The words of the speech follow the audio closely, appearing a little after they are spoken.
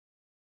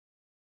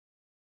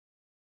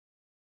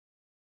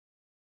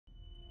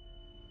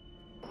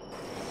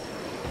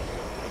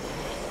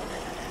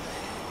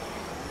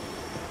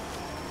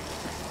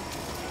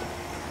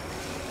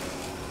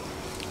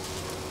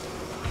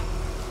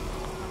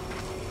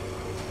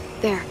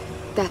There.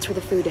 That's where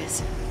the food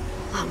is.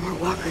 A lot more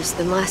walkers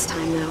than last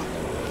time, though.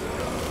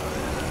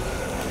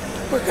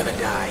 We're gonna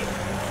die.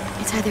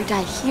 It's either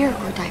die here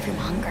or die from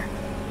hunger.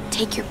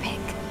 Take your pick.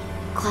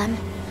 Clem,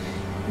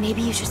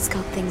 maybe you should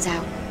scope things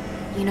out.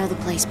 You know the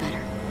place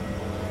better.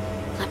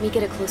 Let me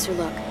get a closer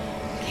look.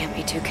 Can't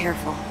be too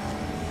careful.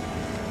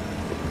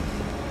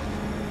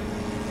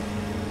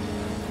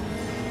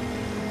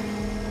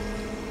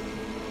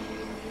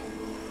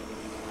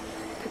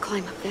 Could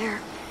climb up there,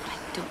 but I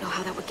don't know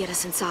how that would get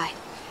us inside.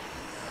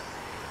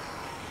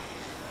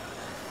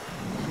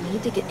 I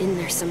need to get in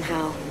there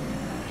somehow.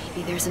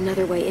 Maybe there's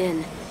another way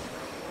in.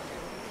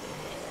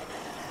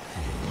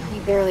 We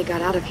barely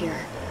got out of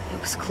here.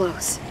 It was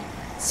close.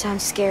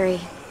 Sounds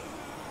scary.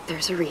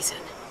 There's a reason.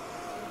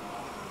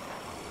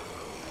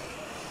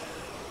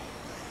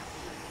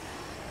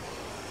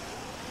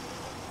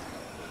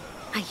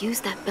 I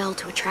used that bell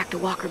to attract a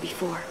walker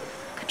before.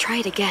 Could try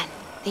it again.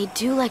 They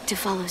do like to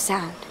follow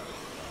sound.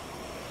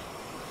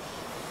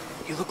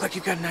 You look like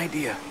you got an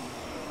idea.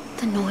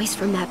 The noise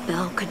from that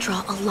bell could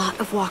draw a lot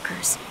of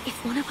walkers.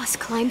 If one of us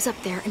climbs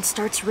up there and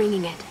starts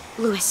ringing it.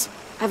 Lewis.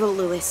 I vote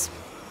Lewis.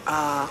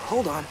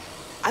 Hold on.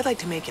 I'd like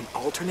to make an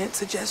alternate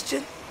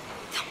suggestion.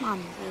 Come on,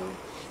 Lou.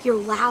 You're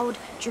loud,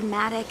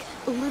 dramatic,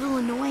 a little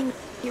annoying.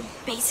 You're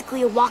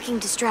basically a walking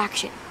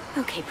distraction.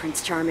 Okay,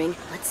 Prince Charming.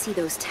 Let's see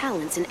those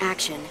talents in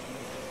action.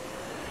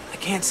 I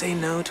can't say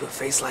no to a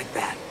face like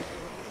that.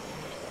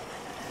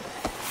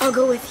 I'll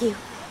go with you.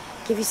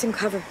 Give you some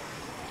cover.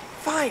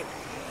 Fine.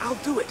 I'll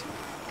do it.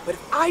 But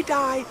if I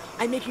die,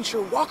 I'm making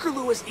sure Walker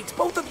Lewis eats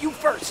both of you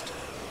first.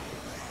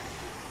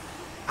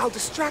 I'll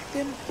distract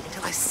them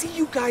until I see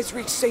you guys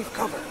reach safe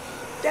cover.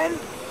 Then,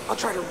 I'll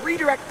try to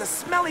redirect the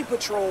smelly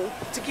patrol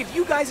to give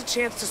you guys a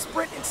chance to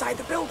sprint inside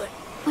the building.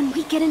 When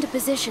we get into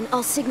position,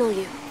 I'll signal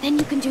you. Then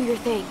you can do your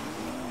thing.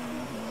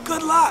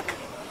 Good luck!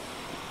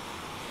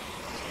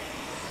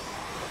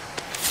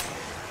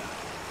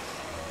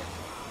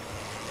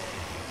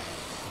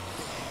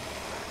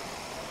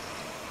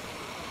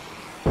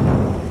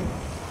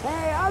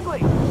 Hey,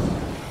 ugly!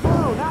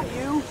 No, not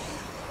you.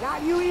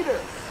 Not you either.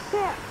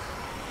 Can't.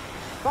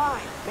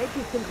 Fine. Make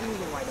this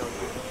confusing, why don't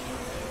you?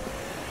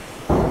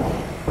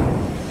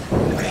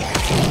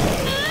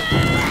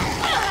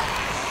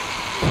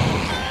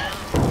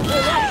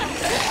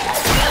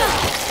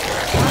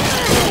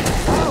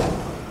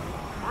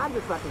 I'm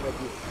just fucking with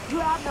you.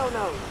 You have no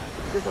nose.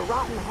 There's a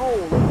rotten hole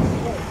in your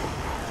head.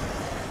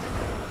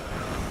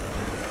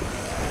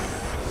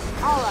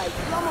 Alright,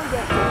 someone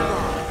get this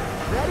song.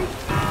 Ready?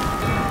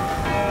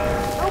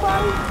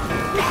 Nobody?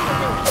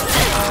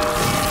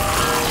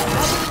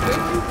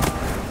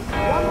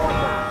 One more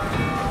time.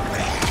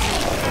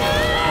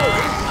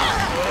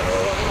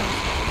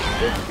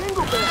 There's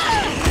single bed.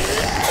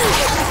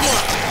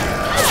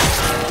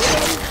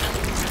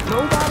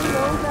 Nobody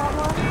knows that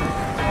one?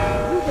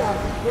 You guys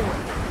are doing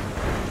it.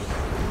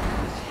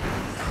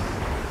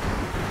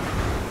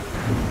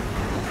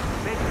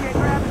 Make sure you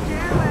grab a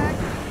chair leg.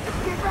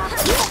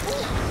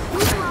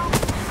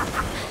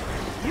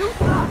 You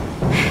suck.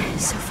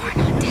 So far,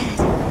 not dead.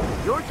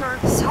 Your turn.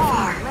 So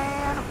far.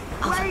 Man.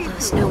 I'll let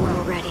Lewis know when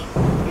we're ready.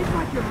 It's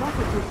like your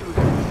muscle tissue is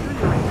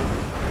deteriorating.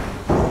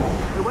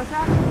 Wait, what's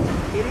that?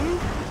 It is?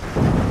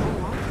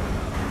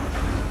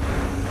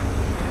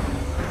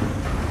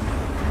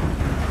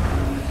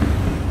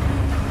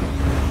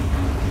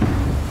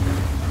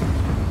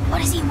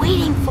 What is he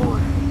waiting for?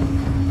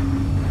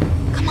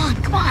 Come on,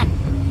 come on!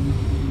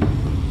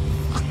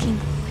 Fucking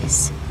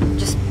Lewis.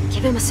 Just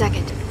give him a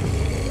second.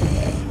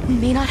 We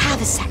may not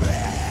have a second.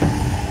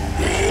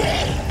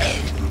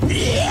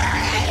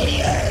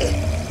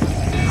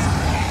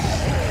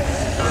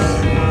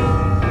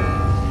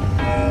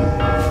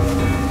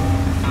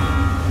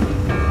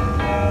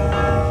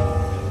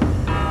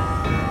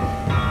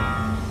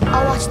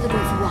 I'll watch the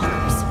door for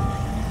walkers.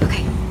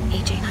 Okay,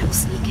 AJ and I will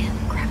sneak in,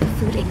 grab the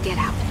food, and get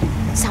out.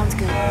 Sounds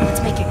good.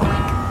 Let's make it quick.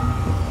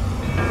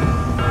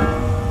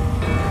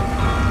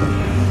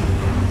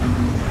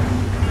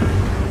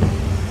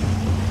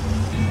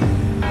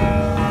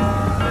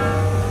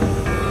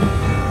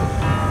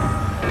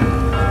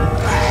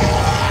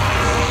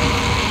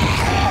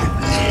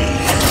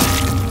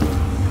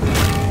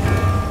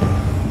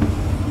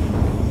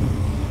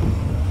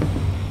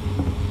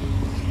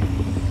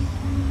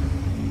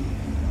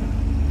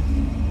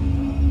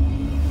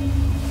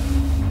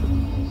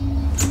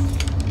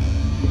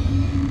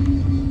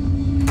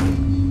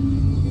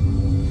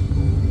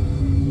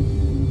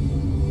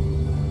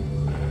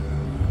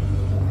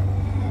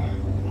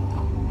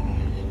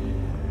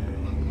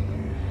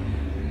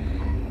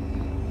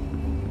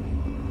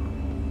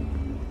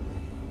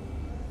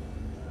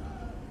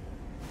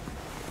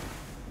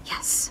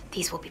 Yes,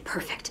 these will be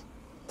perfect.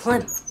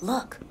 Clem,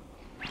 look.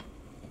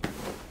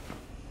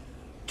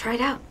 Try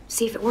it out.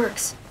 See if it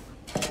works.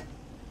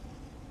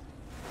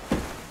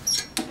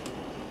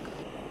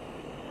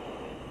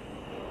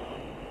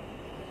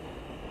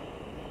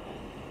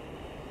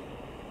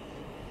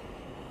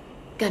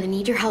 Gonna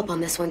need your help on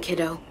this one,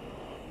 kiddo.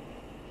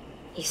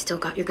 You still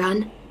got your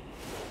gun?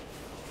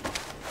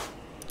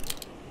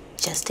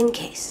 Just in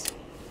case.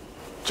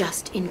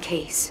 Just in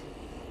case.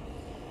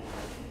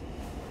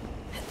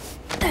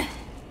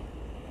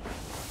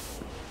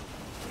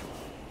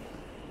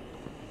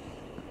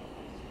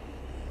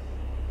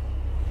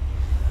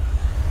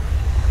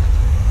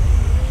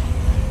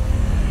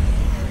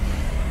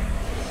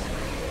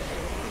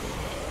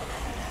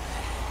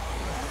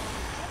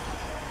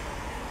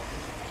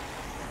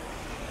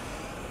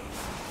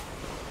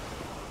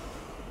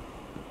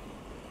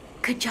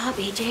 Good job,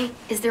 AJ.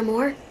 Is there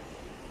more?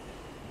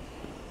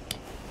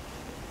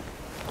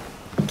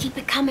 Keep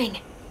it coming.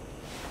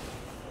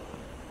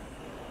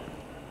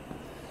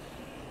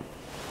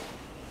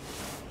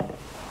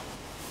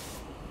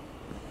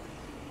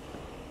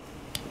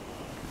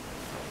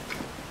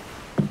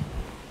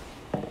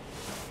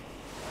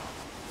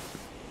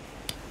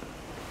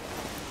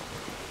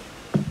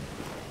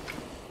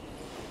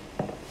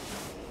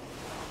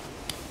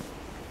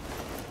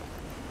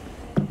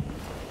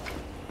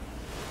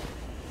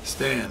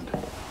 Stand.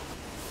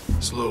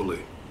 Slowly.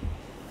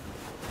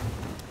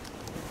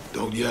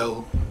 Don't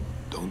yell.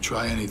 Don't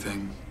try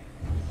anything.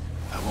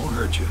 I won't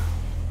hurt you.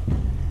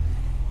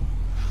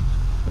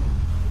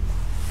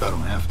 I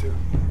don't have to.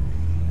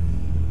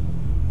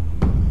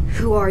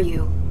 Who are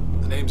you?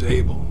 The name's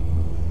Abel,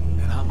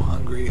 and I'm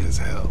hungry as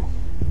hell.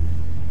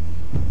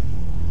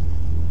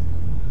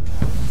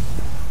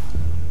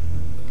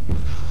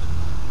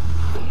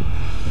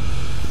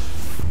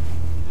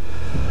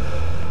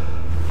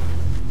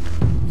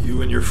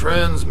 You and your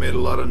friends made a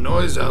lot of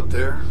noise out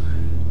there.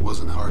 It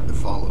wasn't hard to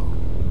follow.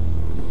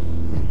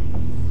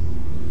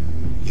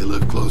 You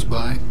live close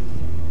by?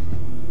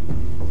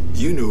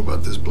 You knew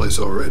about this place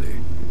already,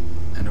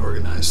 and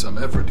organized some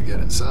effort to get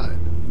inside.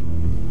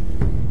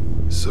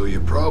 So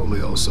you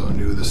probably also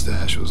knew the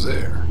stash was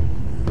there.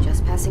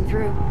 Just passing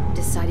through.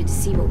 Decided to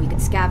see what we could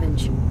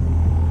scavenge.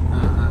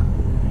 Uh-huh.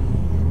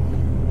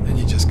 And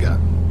you just got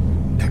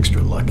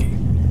extra lucky.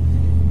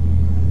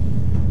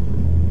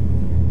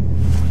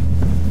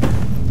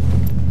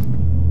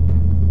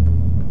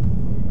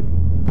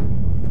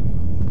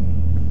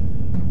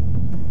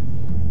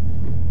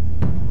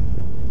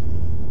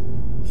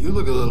 You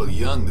look a little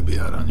young to be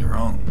out on your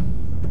own.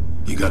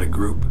 You got a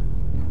group?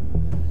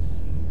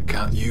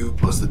 Count you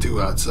plus the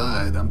two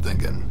outside, I'm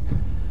thinking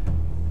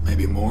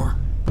maybe more.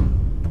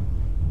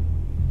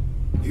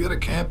 You got a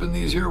camp in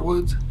these here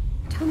woods?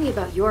 Tell me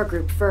about your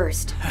group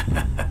first.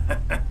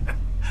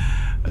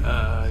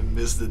 I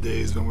miss the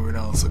days when we were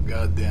all so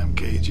goddamn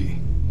cagey.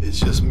 It's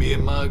just me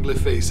and my ugly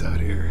face out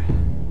here.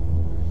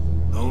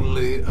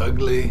 Lonely,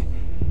 ugly,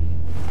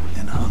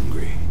 and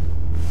hungry.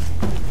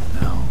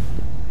 Now,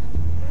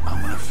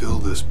 I'm gonna fill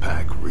this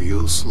pack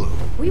real slow.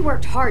 We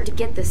worked hard to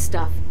get this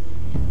stuff.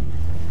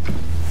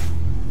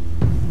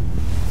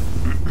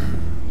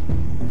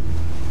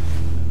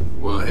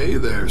 Well, hey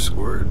there,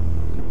 Squirt.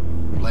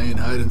 Playing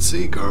hide and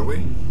seek, are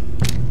we?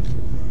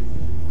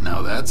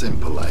 Now that's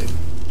impolite.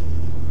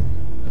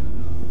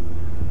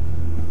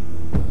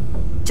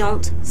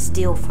 Don't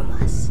steal from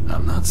us.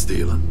 I'm not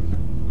stealing.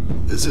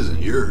 This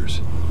isn't yours.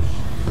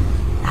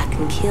 I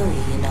can kill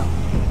you, you know.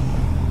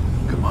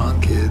 Come on,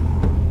 kid.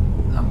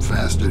 I'm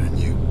faster than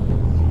you.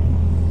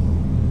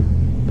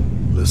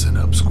 Listen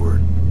up,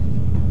 Squirt.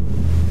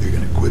 You're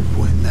gonna quit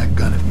pointing that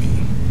gun at me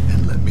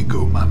and let me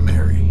go my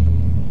Mary.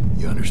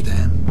 You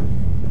understand?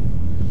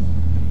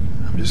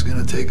 I'm just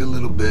gonna take a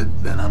little bit,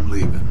 then I'm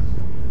leaving.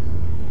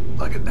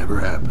 Like it never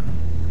happened.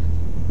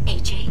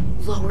 AJ,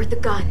 lower the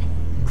gun.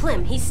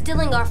 Clem, he's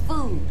stealing our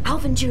food.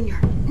 Alvin Jr.,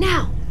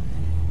 now!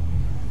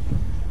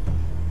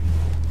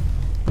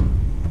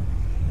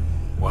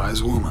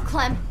 Wise woman.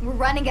 Clem, we're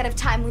running out of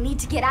time. We need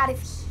to get out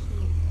of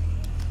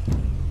here.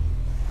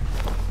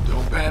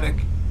 Don't panic.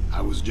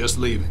 I was just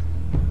leaving.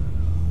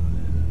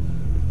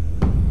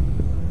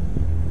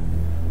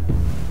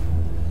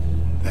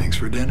 Thanks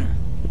for dinner.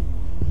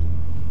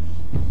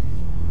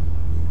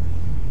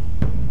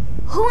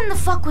 Who in the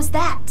fuck was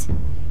that?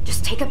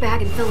 Just take a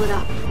bag and fill it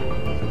up.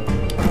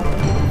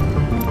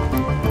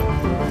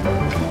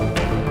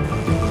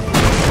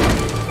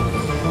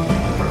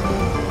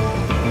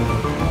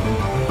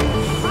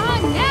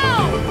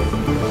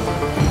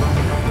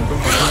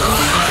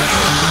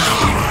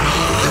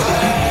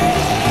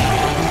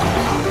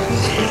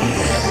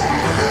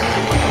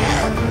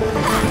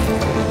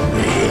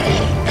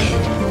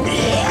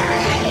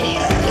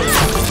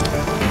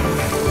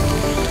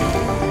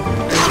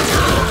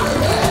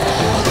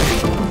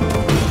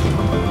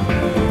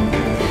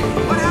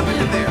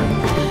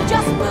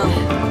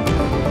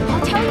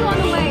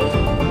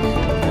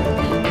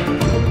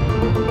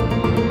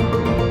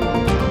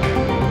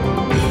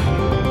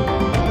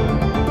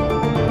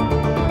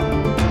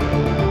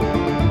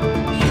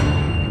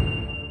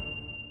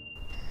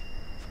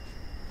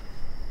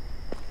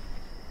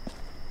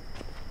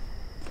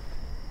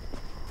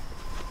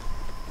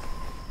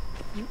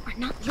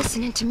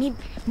 To me,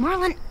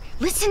 Marlon,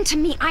 listen to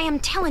me. I am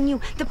telling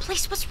you, the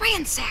place was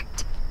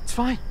ransacked. It's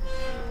fine.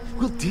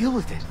 We'll deal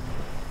with it.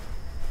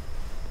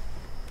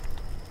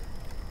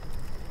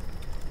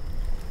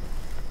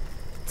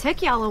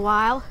 Took y'all a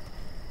while.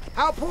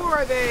 How poor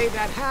are they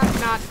that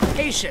have not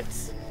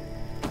patience?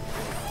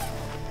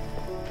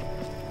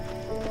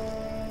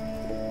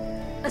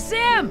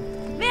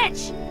 Sam!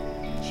 Mitch!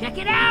 Check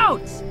it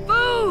out!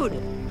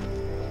 Food!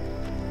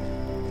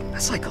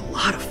 That's like a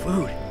lot of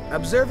food.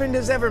 Observant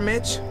as ever,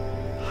 Mitch.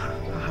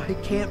 I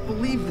can't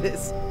believe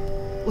this.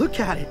 Look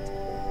at it.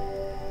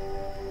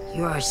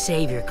 You're our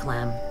savior,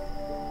 Clem.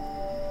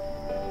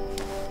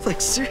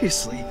 Like,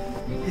 seriously,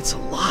 it's a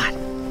lot.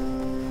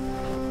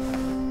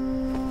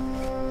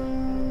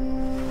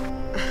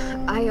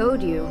 I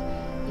owed you.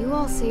 You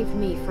all saved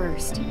me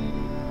first.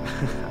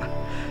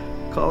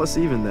 Call us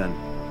even then.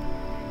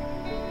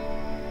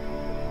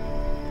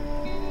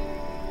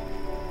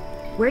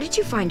 Where did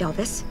you find all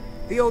this?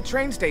 The old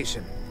train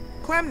station.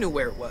 Clem knew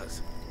where it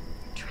was.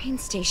 Train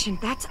station,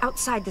 that's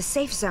outside the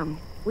safe zone.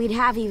 We'd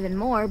have even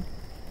more,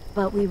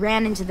 but we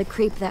ran into the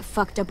creep that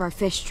fucked up our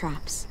fish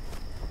traps.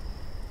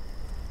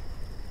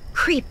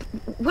 Creep?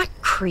 What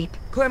creep?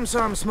 Clem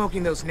saw him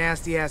smoking those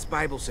nasty-ass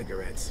Bible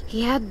cigarettes.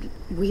 He had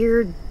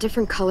weird,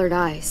 different colored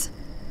eyes.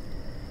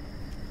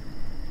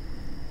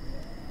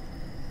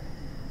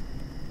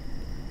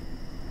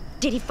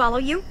 Did he follow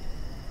you?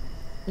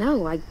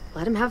 No, I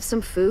let him have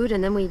some food,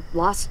 and then we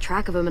lost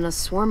track of him in a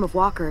swarm of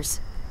walkers.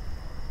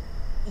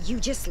 You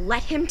just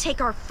let him take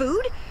our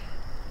food?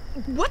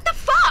 What the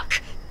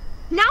fuck?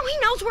 Now he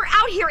knows we're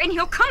out here and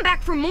he'll come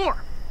back for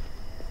more.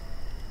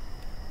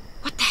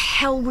 What the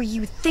hell were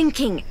you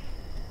thinking?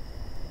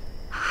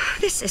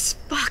 This is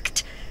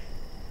fucked.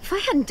 If I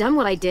hadn't done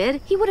what I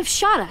did, he would have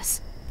shot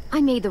us.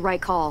 I made the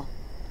right call.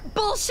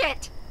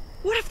 Bullshit!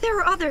 What if there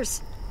are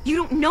others? You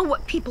don't know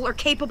what people are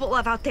capable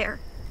of out there.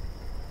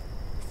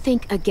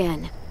 Think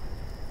again.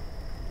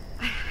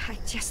 I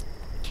just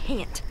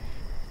can't.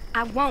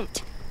 I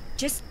won't.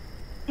 Just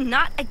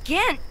not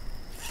again.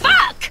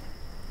 Fuck!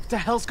 What the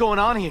hell's going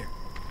on here?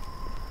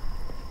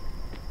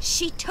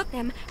 She took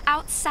them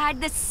outside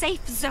the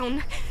safe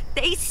zone.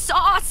 They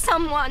saw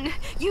someone.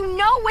 You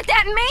know what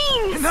that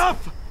means!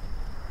 Enough!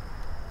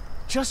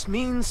 Just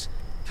means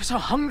there's a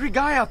hungry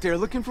guy out there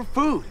looking for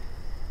food.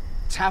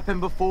 It's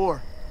happened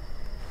before.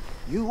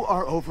 You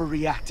are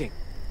overreacting.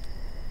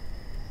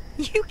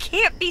 You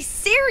can't be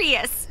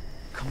serious!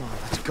 Come on,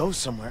 let's go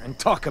somewhere and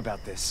talk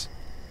about this.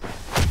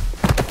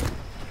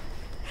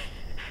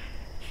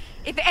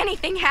 If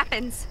anything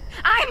happens,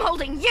 I'm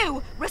holding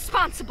you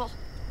responsible.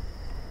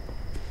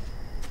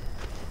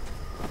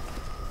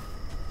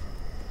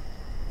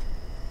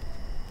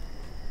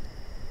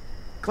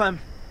 Clem,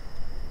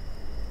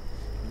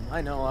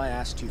 I know I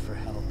asked you for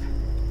help.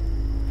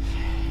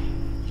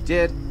 You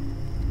did,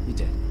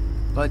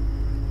 but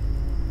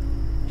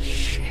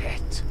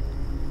shit.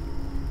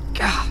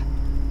 God,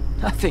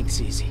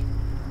 nothing's easy.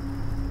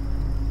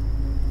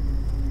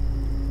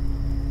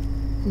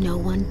 No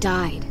one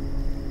died.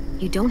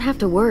 You don't have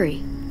to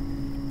worry.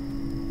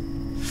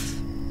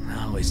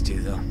 I always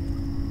do, though.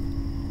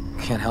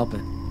 Can't help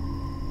it.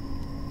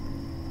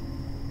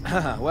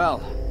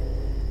 Well,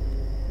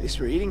 at least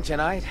we're eating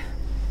tonight.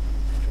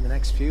 For the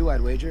next few,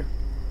 I'd wager.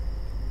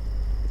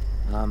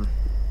 I'll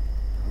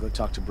go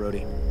talk to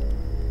Brody.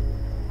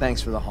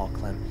 Thanks for the haul,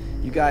 Clem.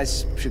 You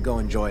guys should go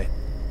enjoy it.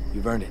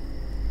 You've earned it.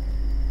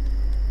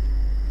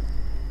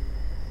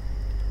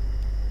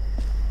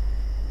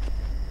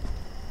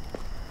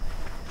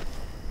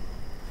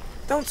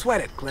 Don't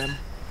sweat it, Clem.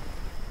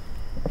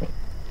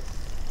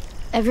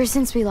 Ever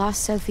since we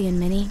lost Sophie and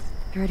Minnie,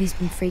 Brody's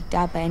been freaked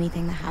out by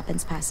anything that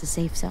happens past the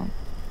safe zone.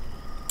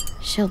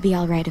 She'll be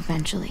all right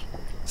eventually.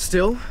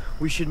 Still,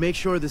 we should make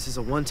sure this is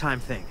a one-time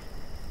thing.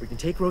 We can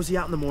take Rosie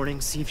out in the morning,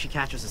 see if she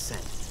catches a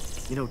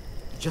scent. You know,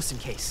 just in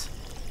case.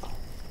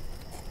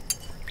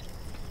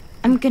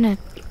 I'm gonna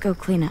go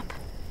clean up.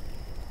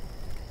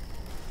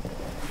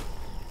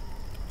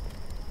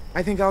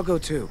 I think I'll go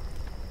too.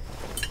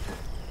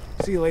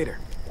 See you later.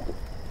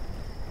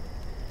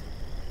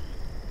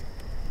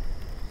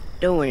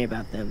 Don't worry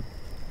about them.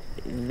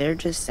 They're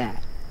just sad.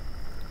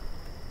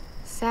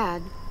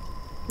 Sad?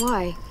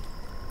 Why?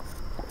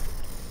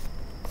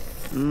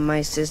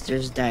 My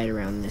sisters died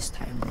around this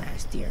time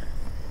last year.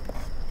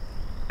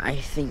 I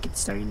think it's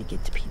starting to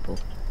get to people.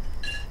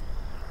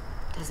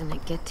 Doesn't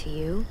it get to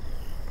you?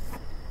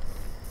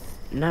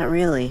 Not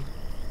really.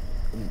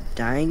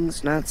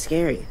 Dying's not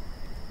scary.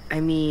 I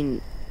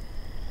mean,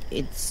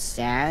 it's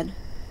sad,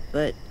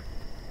 but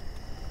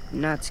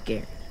not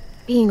scary.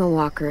 Being a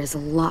walker is a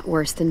lot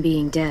worse than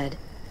being dead.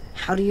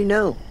 How do you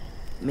know?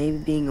 Maybe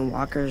being a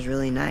walker is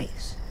really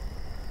nice.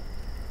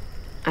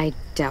 I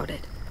doubt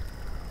it.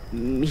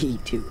 Me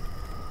too.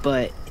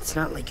 But it's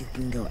not like you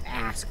can go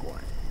ask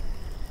one.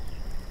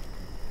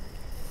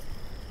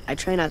 I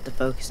try not to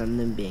focus on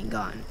them being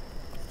gone.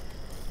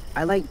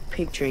 I like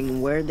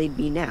picturing where they'd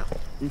be now,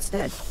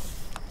 instead.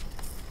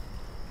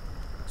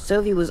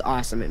 Sophie was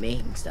awesome at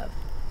making stuff.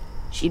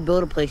 She'd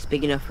build a place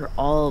big enough for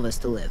all of us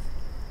to live.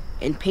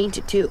 And paint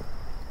it too.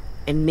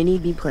 And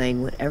Minnie'd be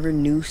playing whatever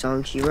new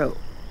song she wrote.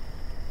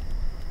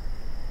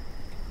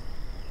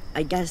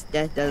 I guess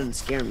death doesn't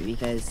scare me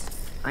because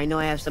I know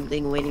I have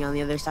something waiting on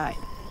the other side.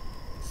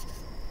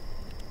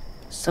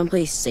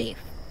 Someplace safe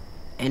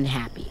and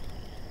happy.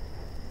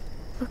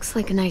 Looks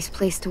like a nice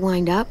place to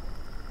wind up.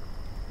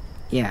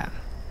 Yeah,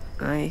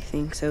 I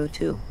think so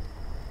too.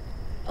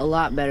 A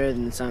lot better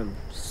than some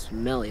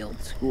smelly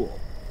old school.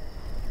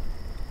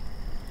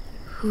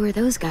 Who are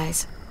those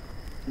guys?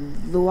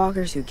 The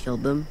walkers who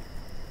killed them,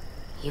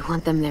 You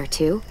want them there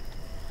too?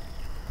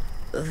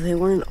 they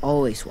weren't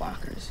always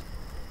walkers.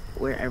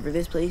 Wherever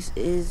this place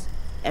is,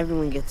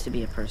 everyone gets to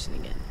be a person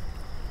again.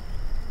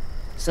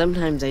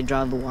 Sometimes I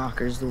draw the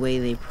walkers the way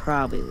they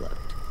probably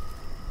looked.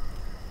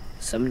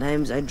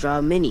 Sometimes I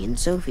draw Minnie and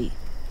Sophie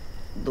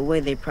the way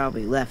they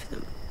probably left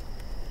them.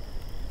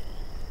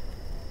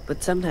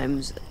 But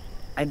sometimes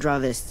I draw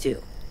this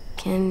too.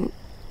 Can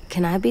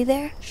I be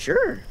there?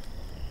 Sure.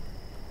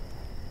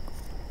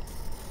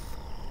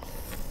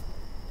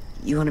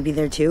 You want to be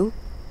there too?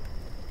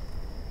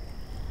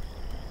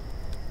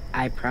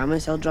 I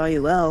promise I'll draw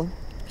you well.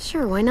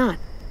 Sure, why not?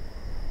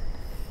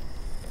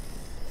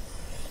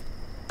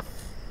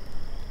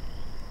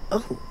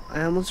 Oh,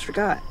 I almost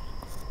forgot.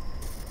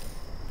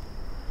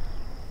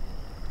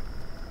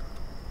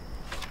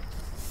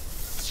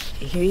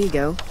 Here you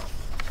go.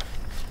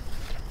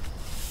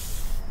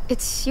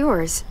 It's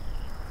yours.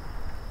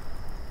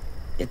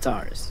 It's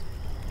ours.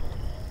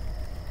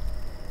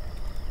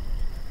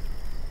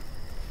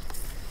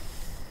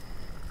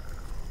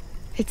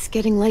 It's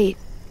getting late.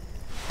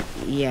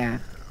 Yeah,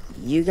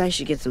 you guys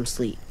should get some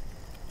sleep.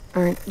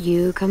 Aren't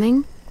you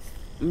coming?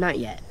 Not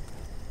yet.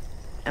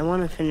 I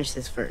want to finish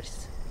this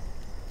first.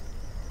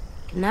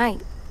 Good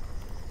night.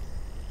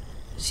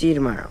 See you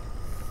tomorrow.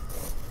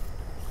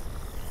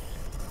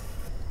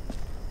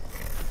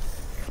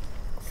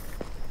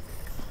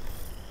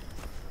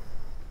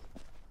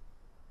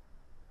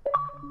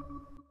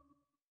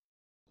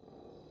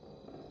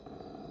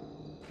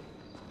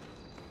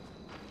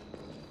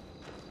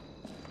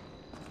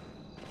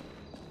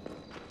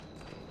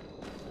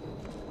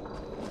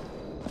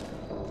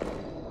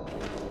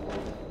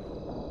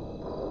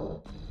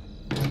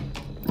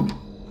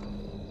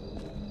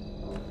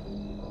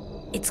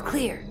 It's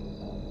clear.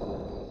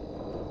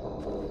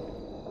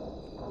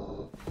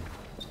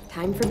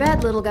 Time for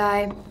bed, little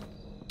guy.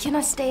 Can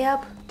I stay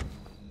up?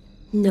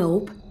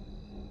 Nope.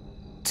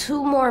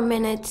 2 more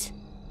minutes.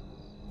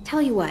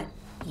 Tell you what,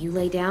 you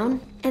lay down,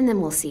 and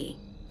then we'll see.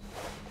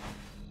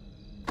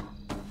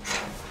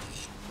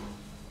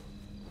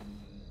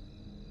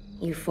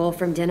 You full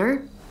from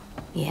dinner?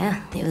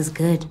 Yeah, it was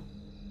good.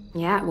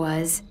 Yeah, it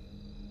was.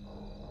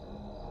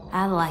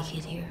 I like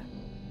it here.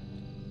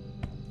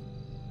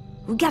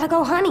 We gotta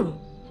go hunting.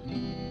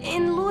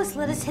 And Louis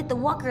let us hit the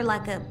walker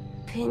like a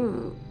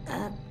pin...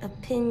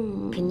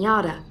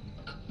 Piñata.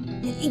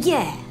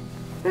 Yeah.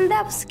 And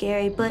that was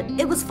scary, but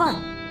it was fun.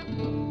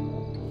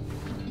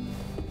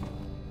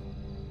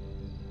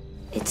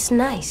 It's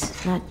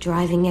nice, not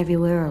driving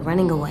everywhere or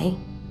running away.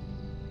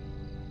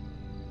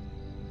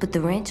 But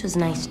the ranch was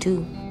nice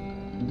too,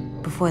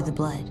 before the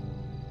blood.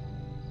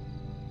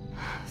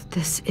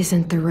 This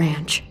isn't the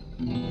ranch.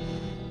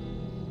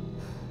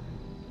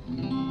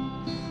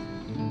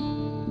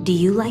 Do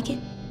you like it?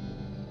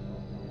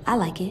 I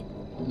like it,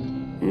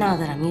 now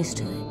that I'm used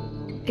to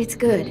it. It's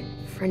good,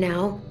 for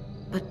now.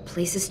 But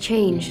places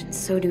change, and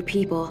so do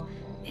people.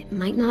 It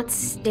might not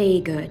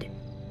stay good.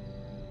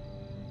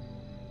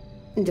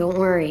 Don't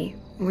worry,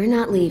 we're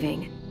not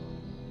leaving.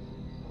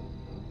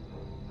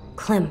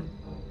 Clem.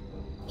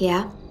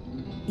 Yeah?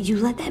 You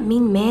let that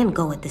mean man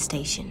go at the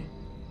station.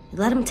 You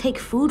let him take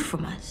food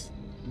from us.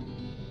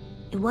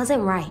 It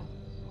wasn't right.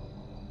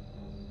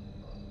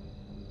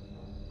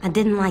 I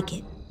didn't like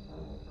it.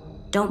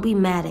 Don't be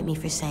mad at me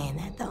for saying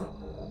that, though.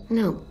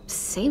 No,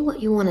 say what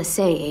you want to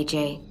say,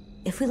 AJ.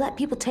 If we let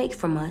people take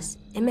from us,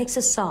 it makes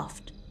us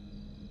soft.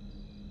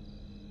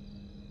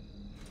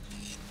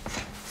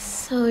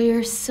 So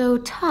you're so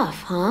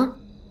tough, huh?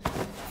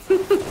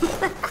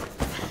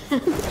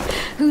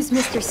 Who's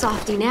Mr.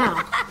 Softy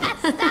now?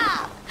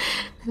 Stop!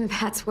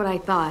 That's what I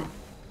thought.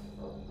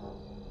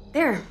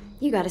 There,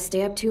 you gotta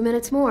stay up 2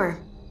 minutes more.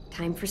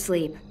 Time for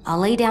sleep. I'll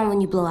lay down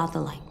when you blow out the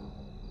light.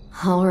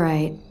 All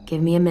right,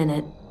 give me a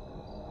minute.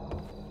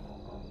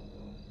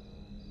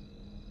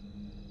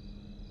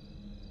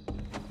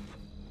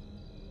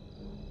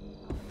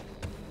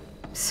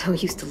 So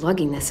used to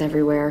lugging this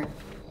everywhere,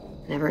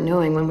 never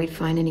knowing when we'd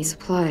find any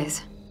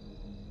supplies.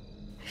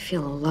 I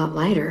feel a lot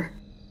lighter.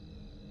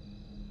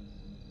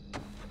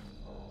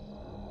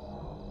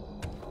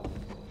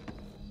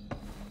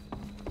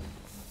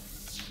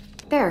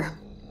 There.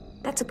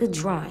 That's a good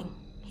drawing.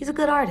 He's a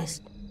good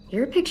artist.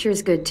 Your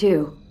picture's good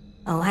too.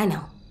 Oh, I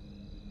know.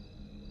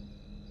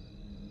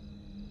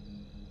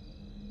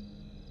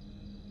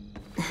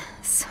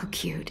 So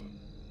cute.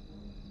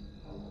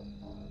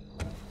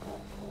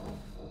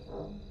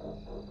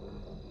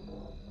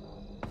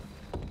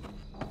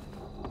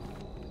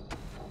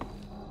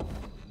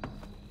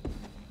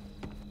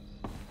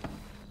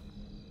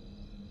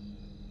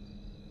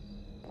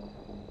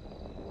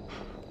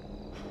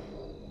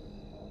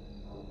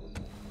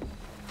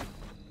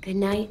 Good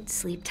night,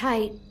 sleep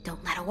tight,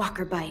 don't let a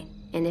walker bite.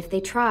 And if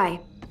they try...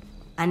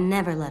 I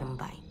never let him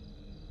bite.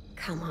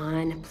 Come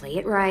on, play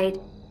it right.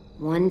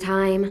 One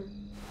time.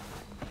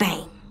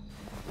 Bang!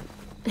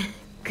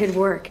 Good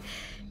work.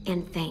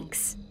 And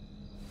thanks.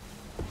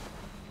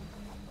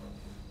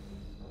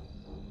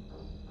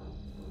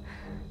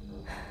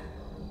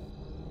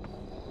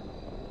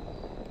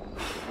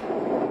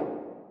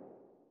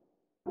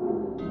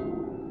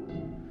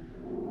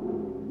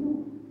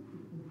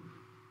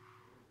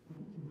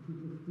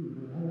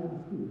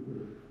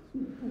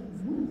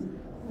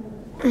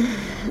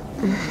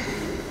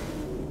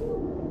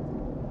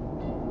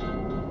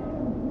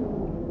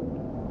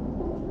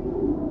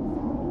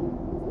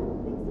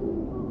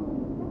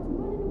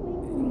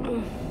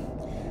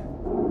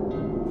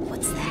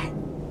 What's that?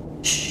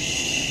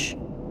 Shh.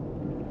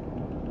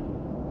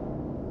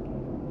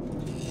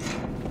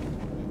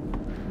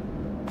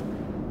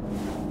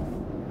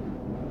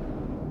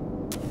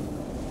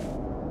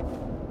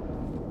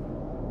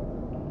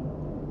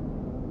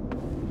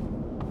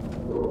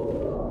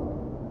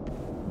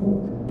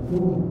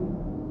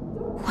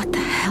 What the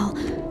hell?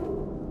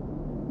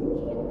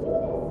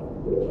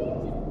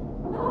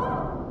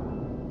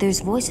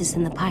 There's voices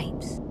in the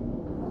pipes.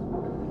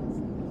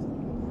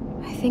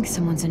 I think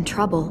someone's in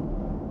trouble.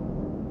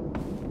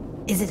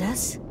 Is it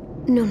us?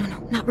 No,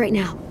 not right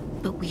now.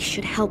 But we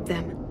should help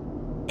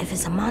them. If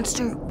it's a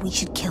monster, we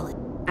should kill it.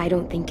 I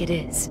don't think it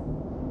is.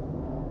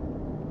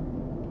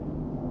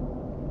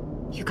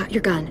 You got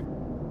your gun.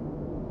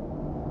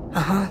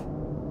 Uh-huh.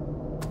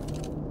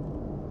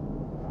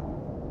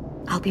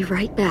 I'll be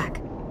right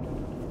back.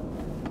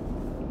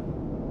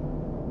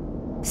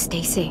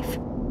 Stay safe.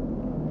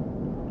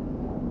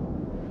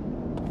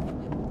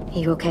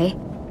 You okay?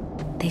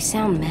 They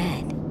sound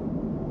mad.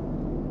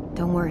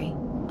 Don't worry.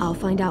 I'll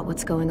find out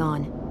what's going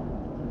on.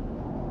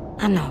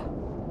 I know.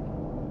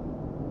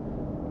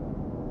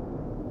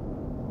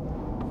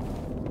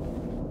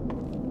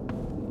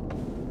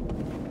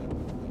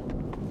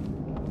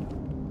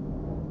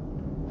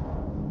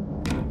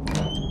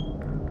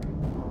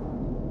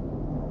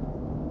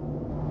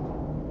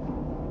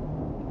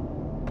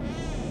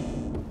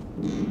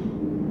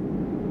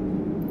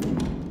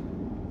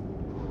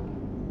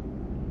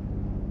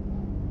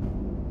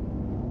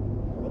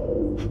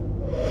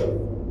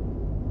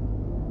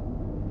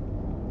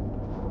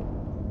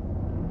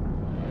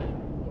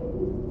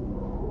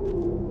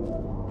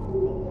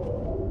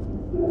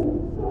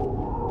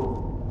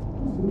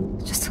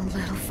 Just a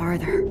little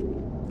farther.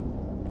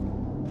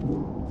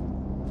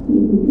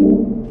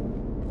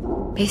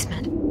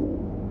 Basement.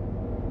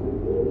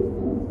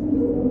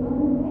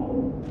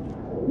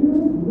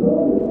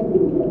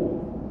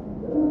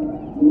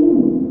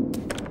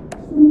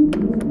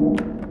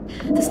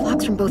 This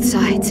lock's from both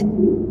sides.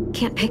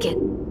 Can't pick it.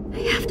 I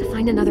have to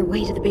find another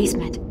way to the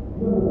basement.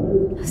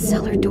 A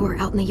cellar door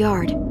out in the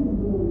yard.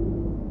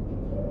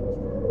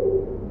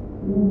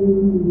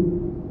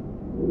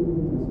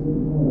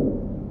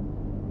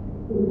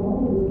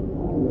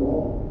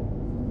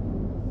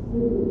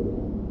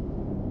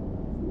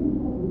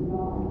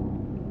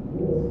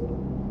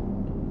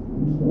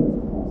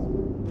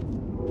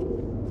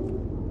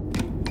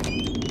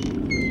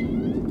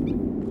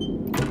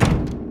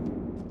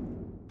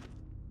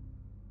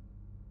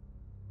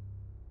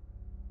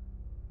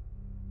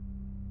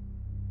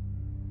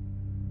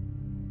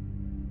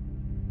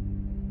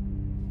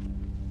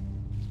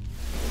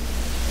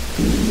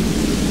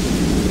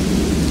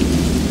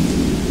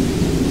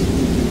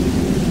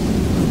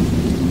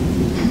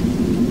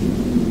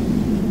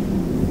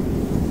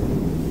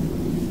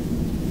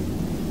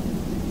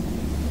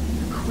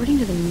 According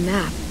to the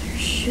map, there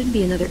should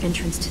be another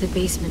entrance to the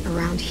basement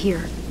around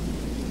here.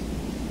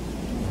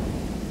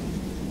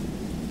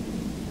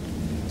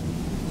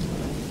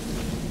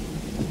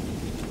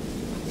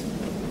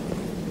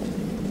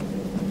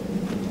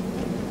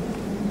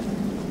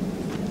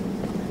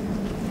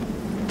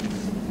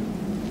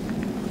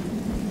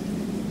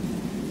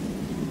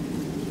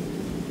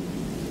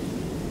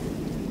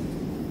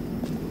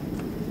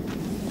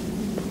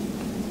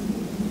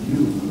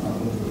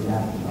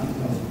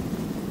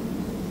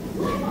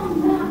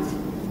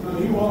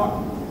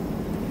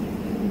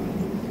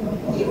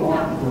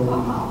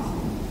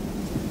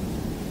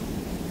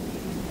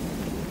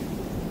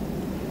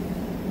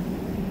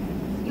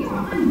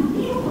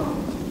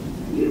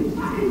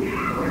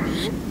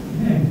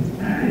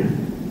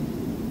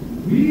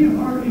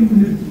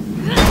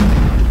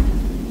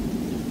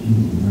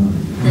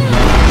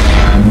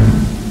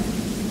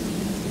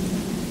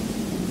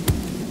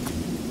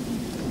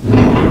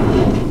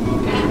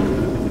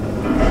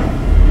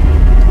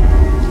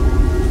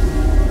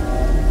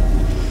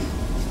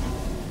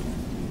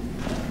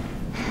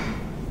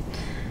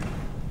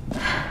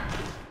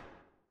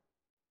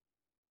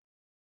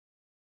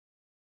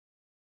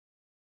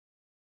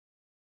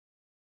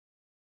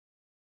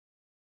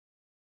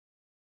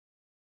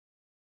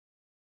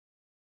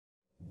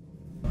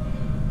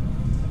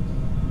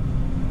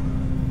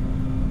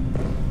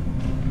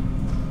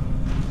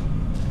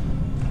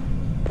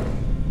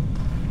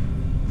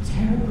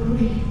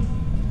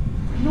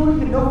 I don't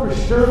even know for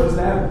sure it was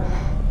that.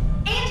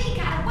 And he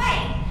got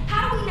away.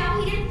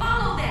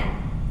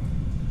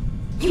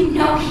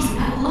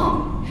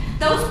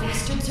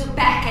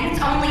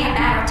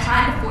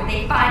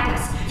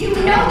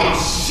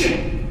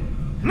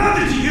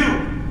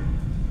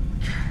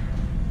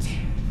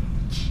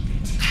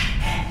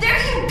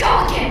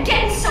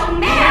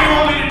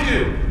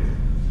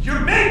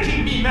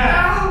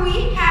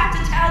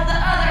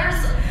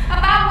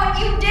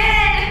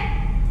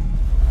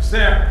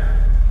 Sam,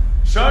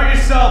 show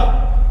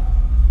yourself!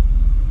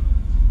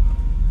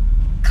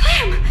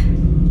 Clem!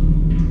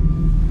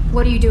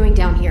 What are you doing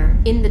down here,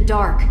 in the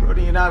dark?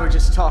 Brody and I were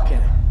just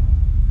talking.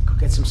 Go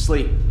get some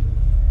sleep.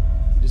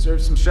 You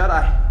deserve some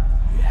shut-eye.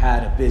 You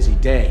had a busy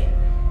day.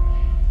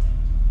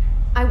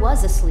 I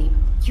was asleep.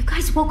 You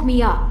guys woke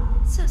me up.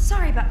 So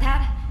sorry about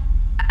that.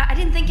 I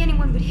didn't think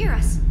anyone would hear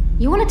us.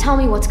 You want to tell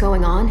me what's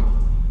going on?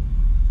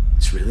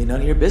 It's really none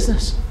of your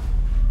business.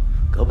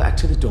 Go back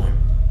to the dorm.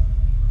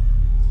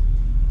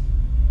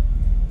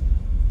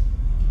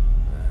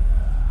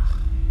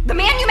 The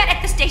man you met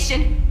at the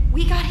station,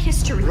 we got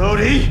history.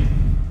 Brody!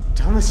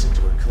 Don't listen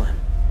to her, Clem.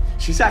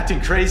 She's acting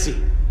crazy.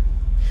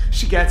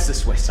 She gets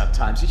this way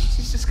sometimes.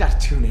 She's just got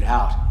to tune it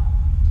out.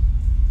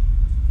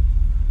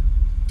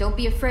 Don't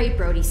be afraid,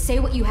 Brody. Say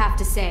what you have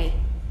to say.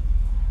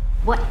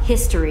 What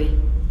history?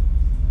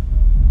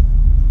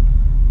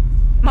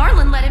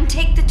 Marlon let him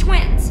take the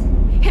twins.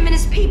 Him and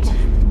his people.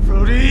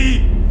 Brody!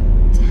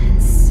 10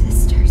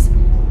 sisters.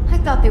 I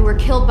thought they were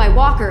killed by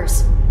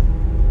walkers.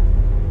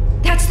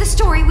 That's the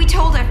story we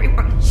told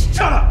everyone.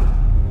 Shut up!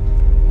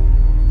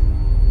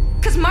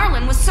 Because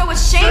Marlon was so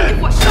ashamed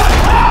of what— Shut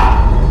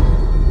up!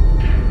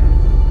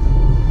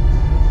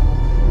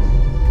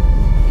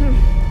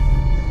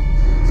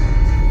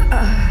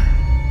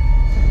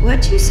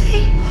 What'd you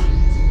say?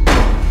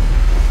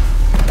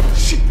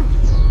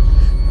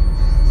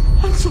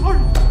 I'm sorry.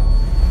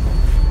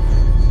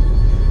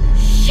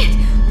 Shit!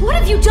 What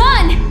have you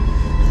done?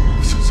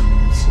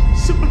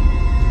 Sorry.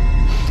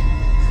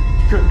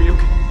 You're gonna be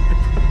okay.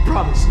 I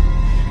promise.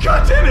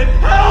 God damn it!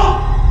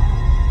 Help!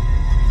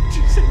 Why did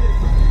you say it?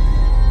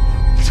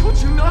 I told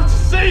you not to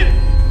say it!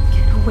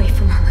 Get away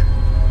from her.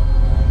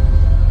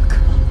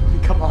 Come on, Brody,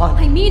 come on.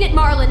 I mean it,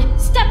 Marlon.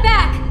 Step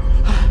back!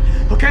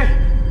 Okay.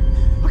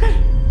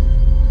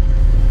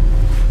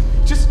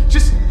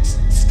 Just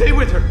stay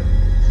with her.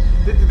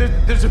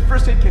 There's a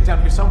first aid kit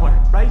down here somewhere,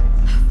 right?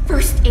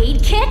 First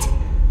aid kit?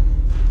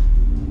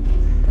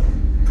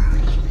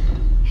 Brody,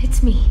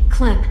 it's me,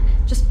 Clem.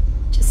 Just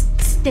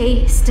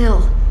stay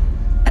still.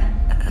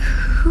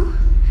 Who?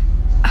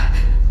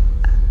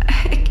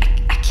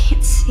 I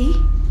can't see.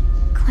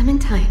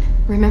 Clementine,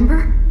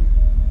 remember?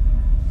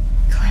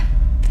 Clem,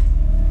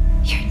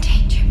 you're in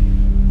danger.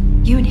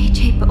 You and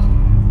AJ both.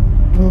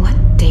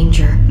 What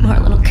danger?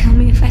 Marlon will kill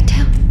me if I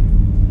tell.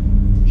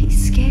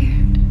 He's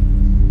scared.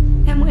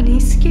 And when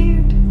he's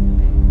scared,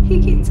 he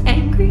gets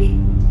angry.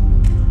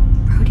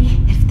 Brody,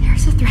 if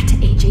there's a threat to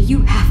AJ,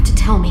 you have to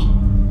tell me.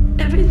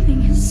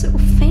 Everything is so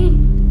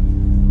faint.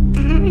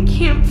 I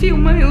can't feel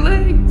my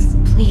legs.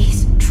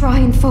 Please, try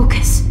and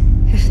focus.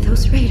 If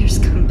those raiders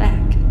come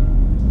back,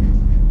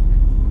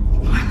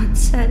 Marlon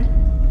said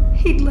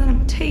he'd let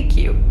them take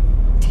you.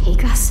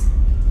 Take us?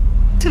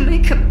 To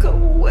make him go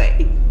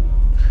away.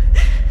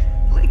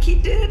 Like he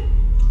did.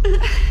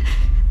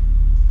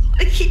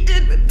 Like he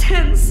did with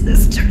 10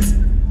 sisters.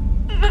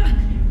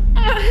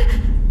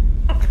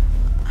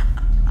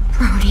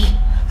 Brody.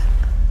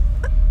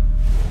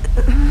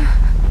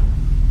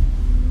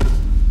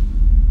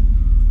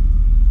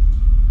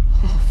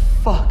 Oh,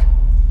 fuck.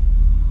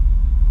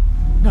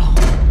 No.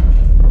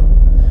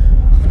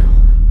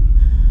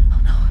 Oh,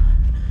 no.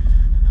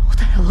 What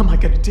the hell am I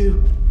gonna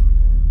do?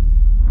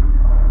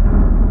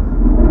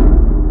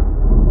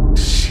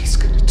 She's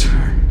gonna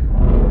turn.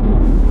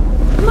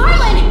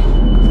 Marlon!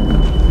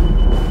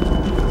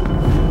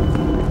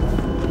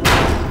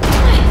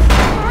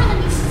 Marlon,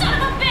 you son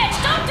of a bitch!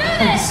 Don't do I'm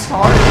this!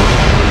 sorry.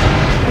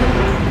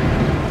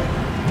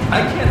 I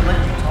can't let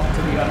you talk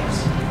to the others.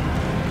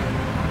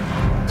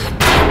 God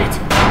damn it!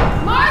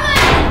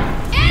 Marlon!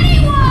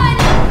 Anyone!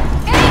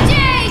 AJ!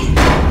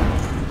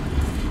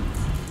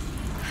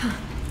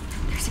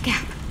 There's a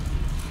gap.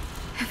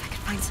 If I could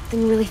find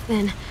something really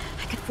thin,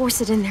 I could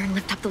force it in there and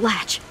lift up the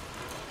latch.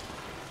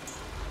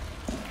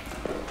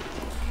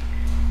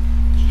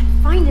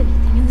 Can't find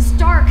anything in this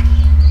dark.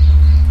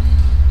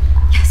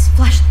 Yes,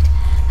 flashlight.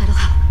 That'll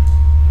help.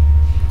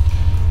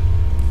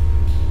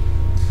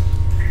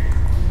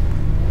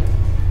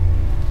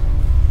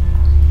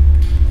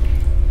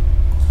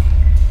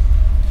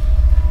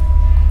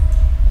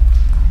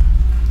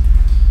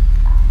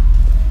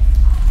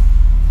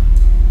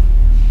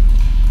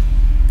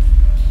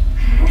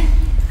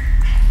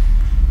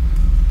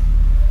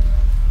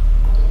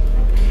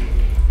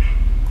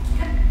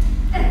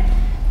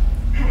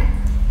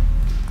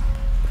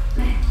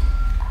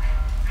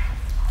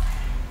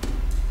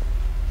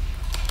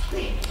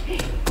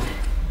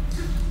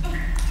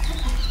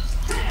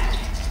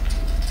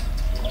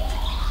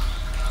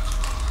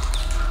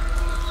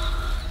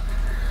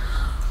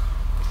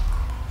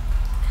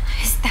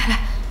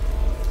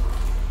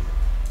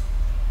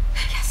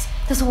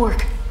 This'll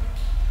work.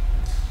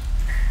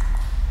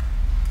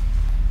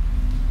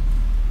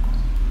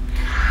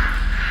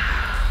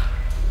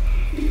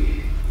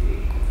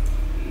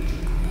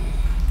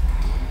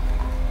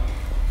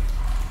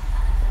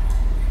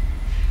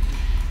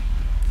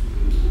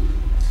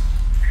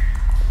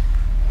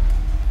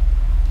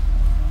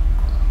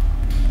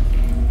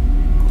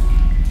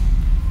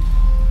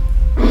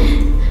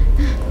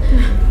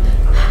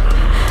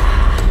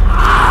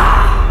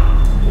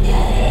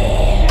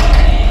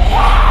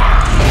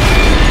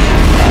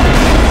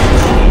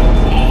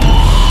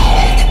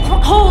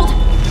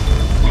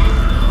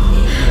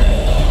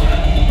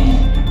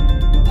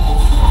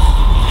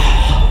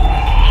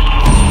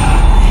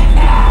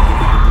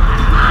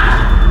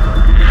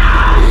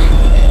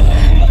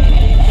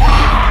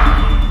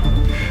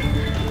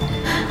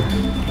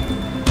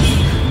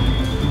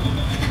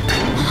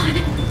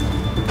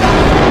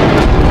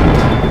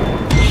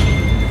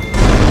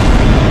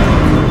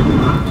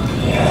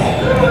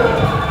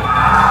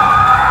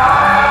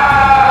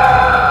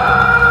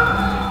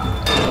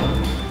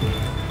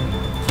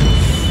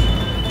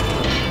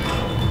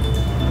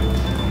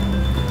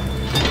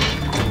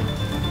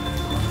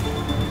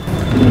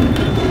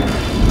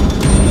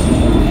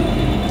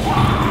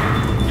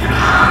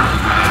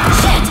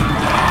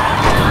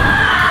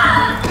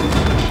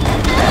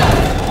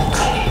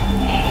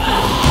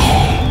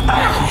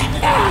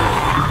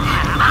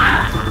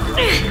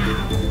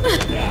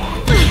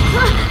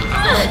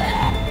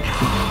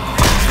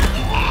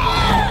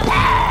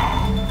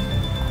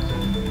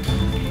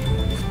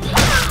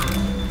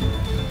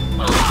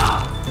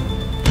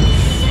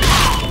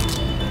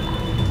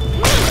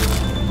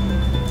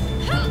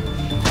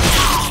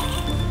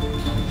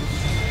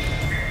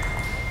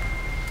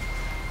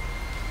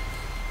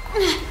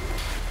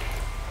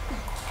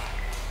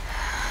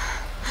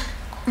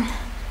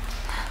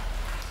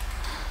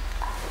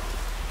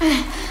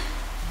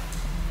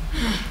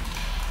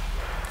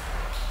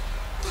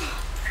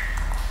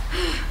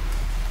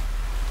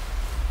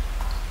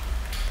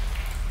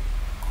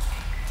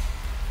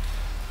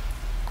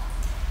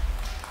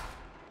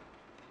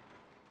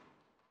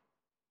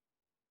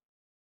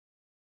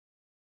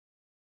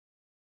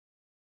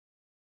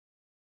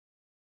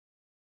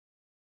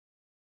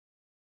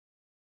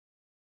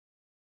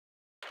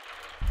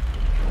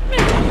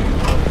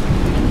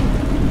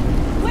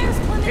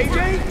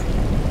 KJ,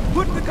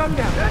 put the gun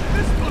down. Get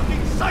this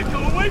fucking psycho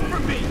away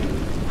from me!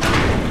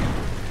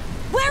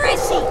 Where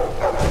is she?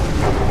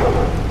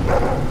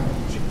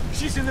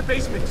 She's in the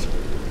basement.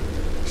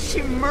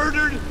 She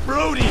murdered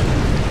Brody.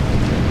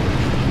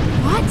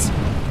 What?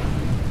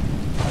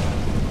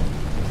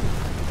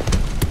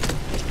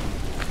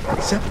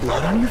 Is that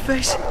blood on your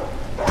face?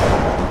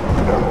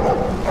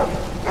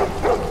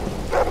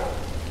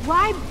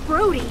 Why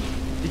Brody?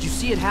 Did you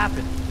see it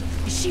happen?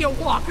 Is she a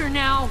walker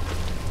now?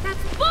 That's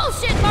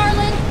bullshit,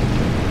 Marlon!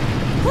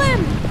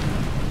 Clem!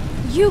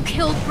 You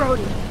killed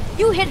Brody.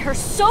 You hit her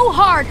so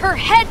hard, her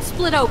head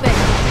split open.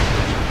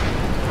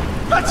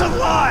 That's a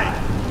lie!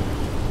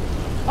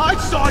 I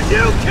saw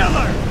you kill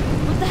her!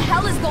 What the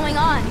hell is going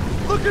on?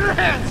 Look at her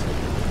hands!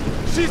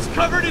 She's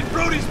covered in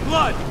Brody's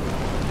blood!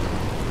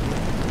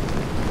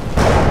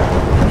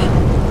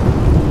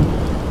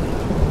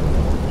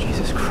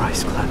 Jesus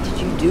Christ, Clem. What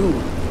did you do?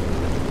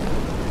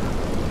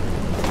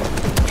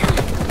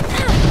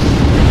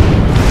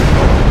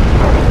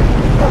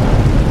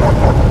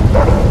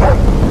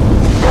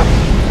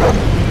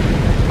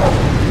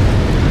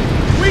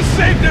 We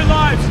saved their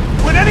lives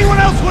when anyone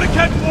else would have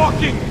kept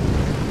walking!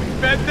 We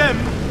fed them,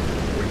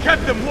 we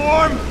kept them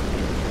warm,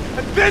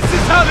 and this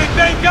is how they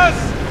thank us!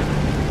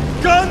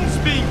 Guns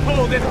being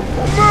pulled and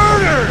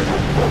murder!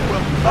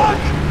 Well, fuck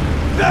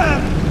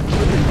them!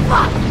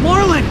 Fuck!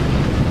 Marlon!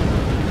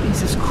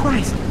 Jesus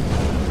Christ.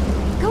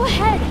 Go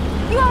ahead.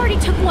 You already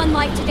took one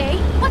life today.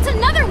 What's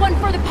another one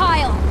for the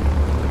pile?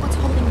 What's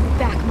holding you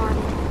back,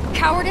 Marlon?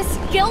 Cowardice,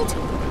 guilt,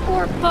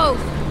 or both?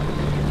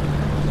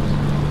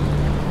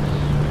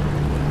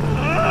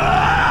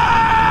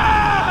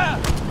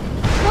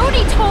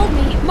 Brody told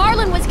me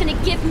Marlon was gonna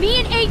give me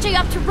and AJ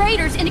up to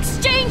Raiders in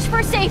exchange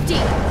for safety.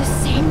 The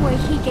same way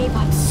he gave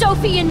up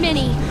Sophie and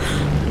Minnie.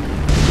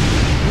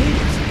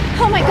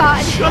 Oh my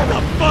god. Shut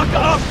the fuck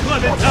up,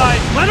 Clementine!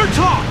 Let her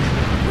talk!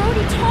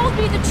 Brody told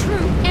me the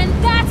truth, and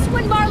that's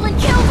when Marlon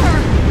killed her.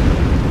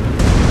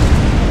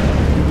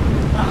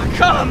 Ah,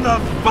 come the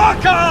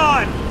fuck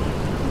on!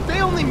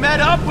 They only met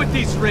up with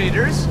these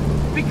raiders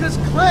because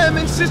Clem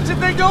insisted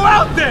they go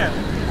out there.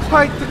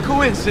 Quite the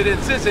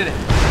coincidence, isn't it?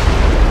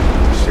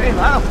 Shame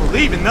I don't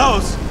believe in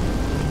those.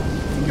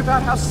 Think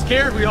about how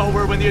scared we all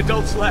were when the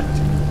adults left.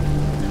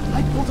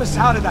 I pulled us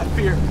out of that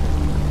fear.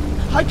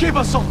 I gave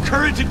us all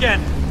courage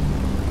again.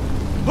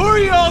 Who are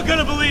you all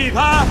gonna believe,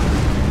 huh?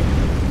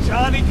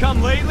 Johnny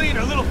come lately and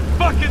her little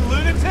fucking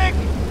lunatic?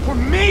 Or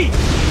me,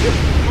 your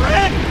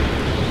friend?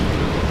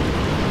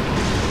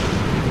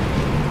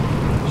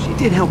 She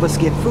did help us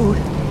get food.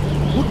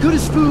 What good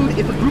is food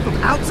if a group of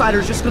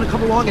outsiders just gonna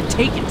come along and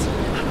take it?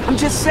 I'm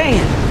just saying.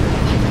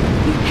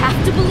 You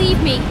have to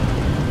believe me.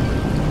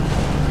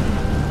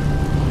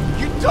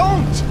 You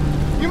don't!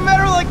 You met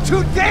her like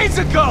 2 days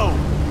ago!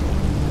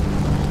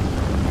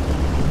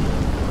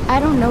 I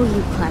don't know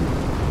you, Clem.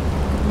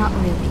 Not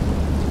really.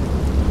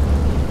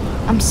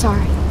 I'm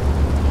sorry.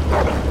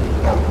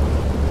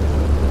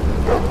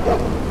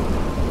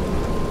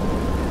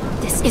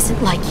 This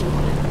isn't like you.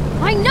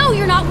 I know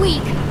you're not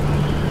weak.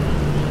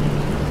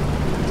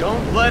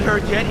 Don't let her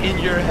get in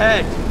your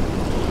head.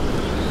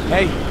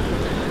 Hey,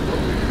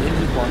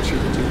 Minnie wants you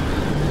to do.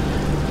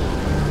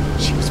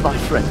 She was my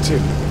friend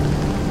too.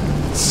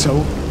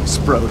 So was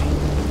Brody.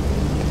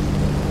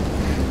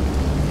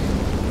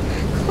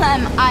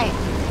 Clem,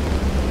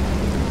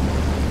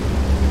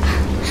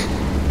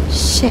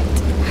 Shit.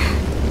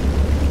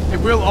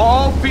 And we'll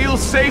all feel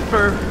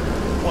safer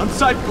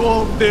once I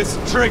pull this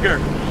trigger.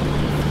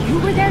 You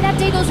were there that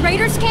day those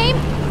raiders came?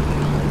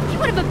 He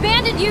would have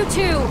abandoned you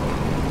too.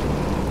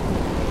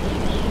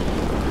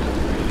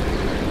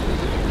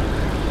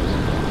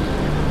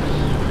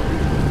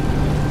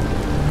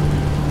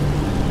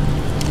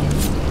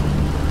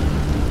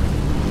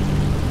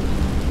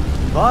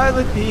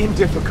 Violet being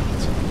difficult.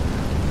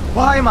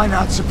 Why am I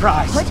not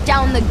surprised? Put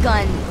down the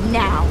gun,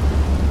 now.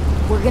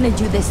 We're gonna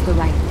do this the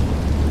right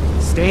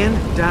way.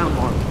 Stand down,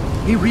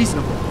 Marlon. Be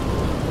reasonable.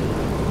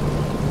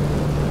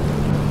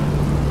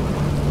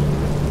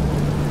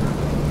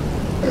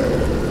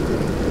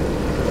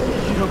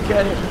 You don't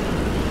get it.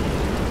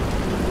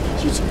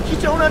 You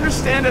don't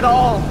understand at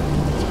all,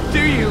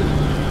 do you?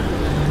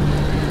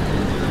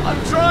 I'm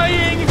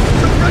trying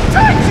to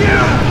protect you!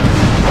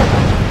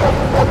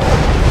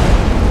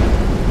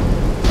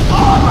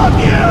 All of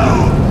you!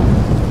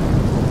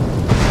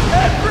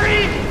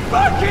 Every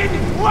fucking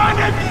one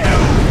of you!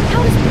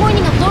 How does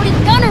pointing a loaded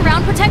gun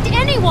around protect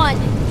anyone?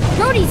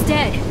 Brody's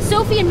dead.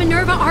 Sophie and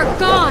Minerva are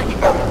gone. You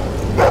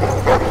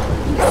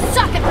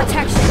suck at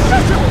protection.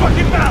 Shut your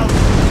fucking mouth!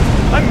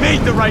 I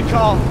made the right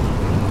call.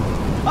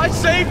 I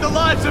saved the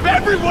lives of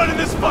everyone in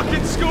this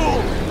fucking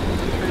school.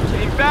 If they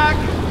came back,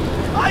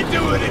 I'd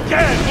do it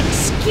again.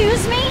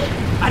 Excuse me?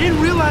 I didn't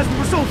realize we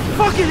were so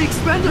fucking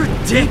expendable.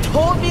 They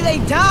told me they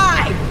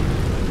died!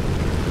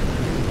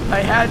 I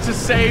had to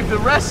save the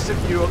rest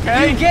of you,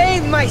 okay? You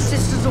gave my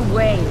sisters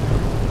away.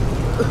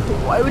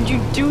 Why would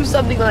you do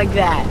something like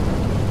that?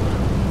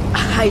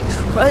 I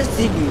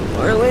trusted you,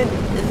 Marlon.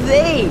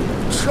 They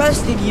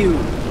trusted you.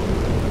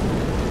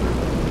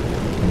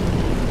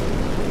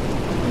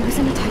 He was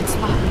in a tight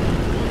spot.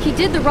 He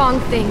did the wrong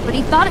thing, but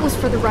he thought it was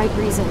for the right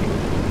reason.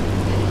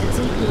 That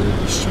doesn't mean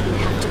he shouldn't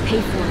have to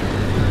pay for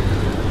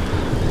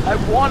it. I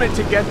wanted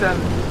to get them.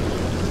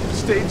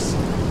 Stage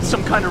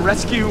some kind of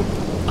rescue.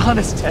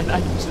 Honest, Ted, I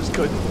just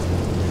couldn't.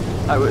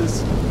 I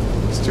was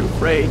too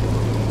afraid.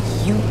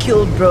 You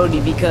killed Brody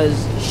because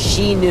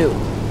she knew.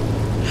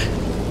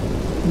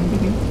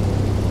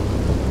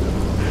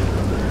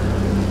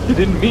 I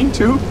didn't mean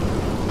to.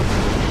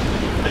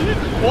 I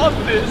didn't want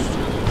this.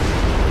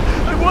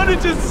 I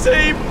wanted to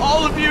save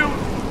all of you.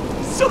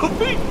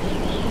 Sophie!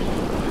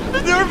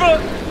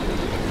 Minerva!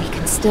 We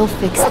can still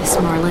fix this,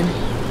 Marlon.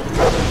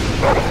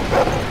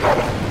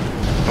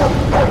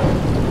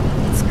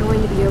 It's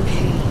going to be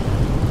okay.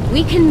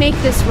 We can make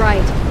this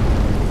right.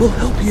 We'll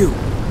help you.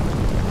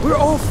 We're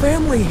all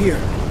family here.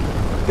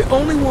 The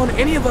only one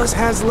any of us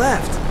has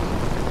left.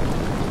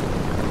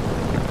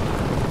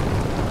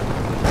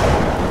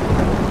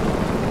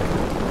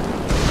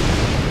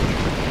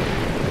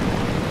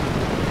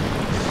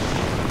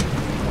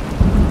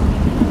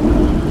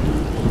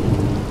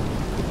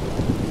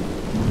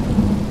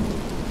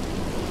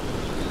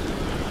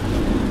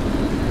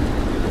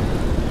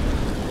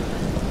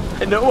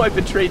 I know I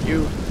betrayed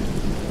you.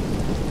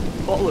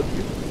 All of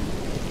you.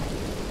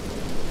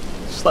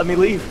 Just let me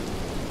leave.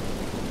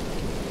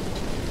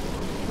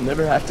 You'll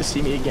never have to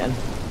see me again.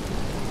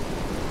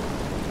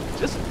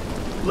 Just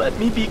let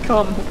me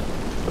become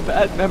a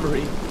bad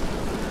memory.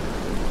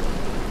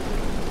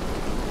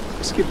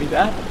 Just give me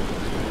that.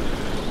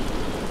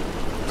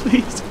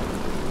 Please.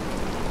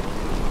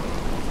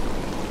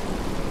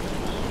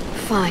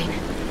 Fine.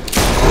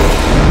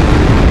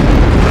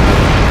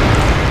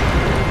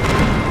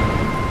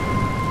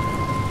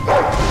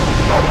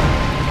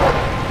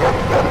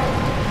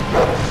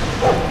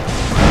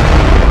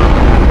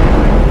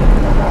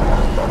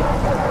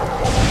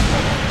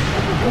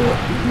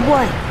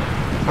 What?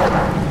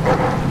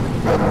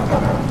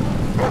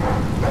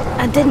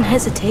 I didn't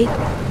hesitate.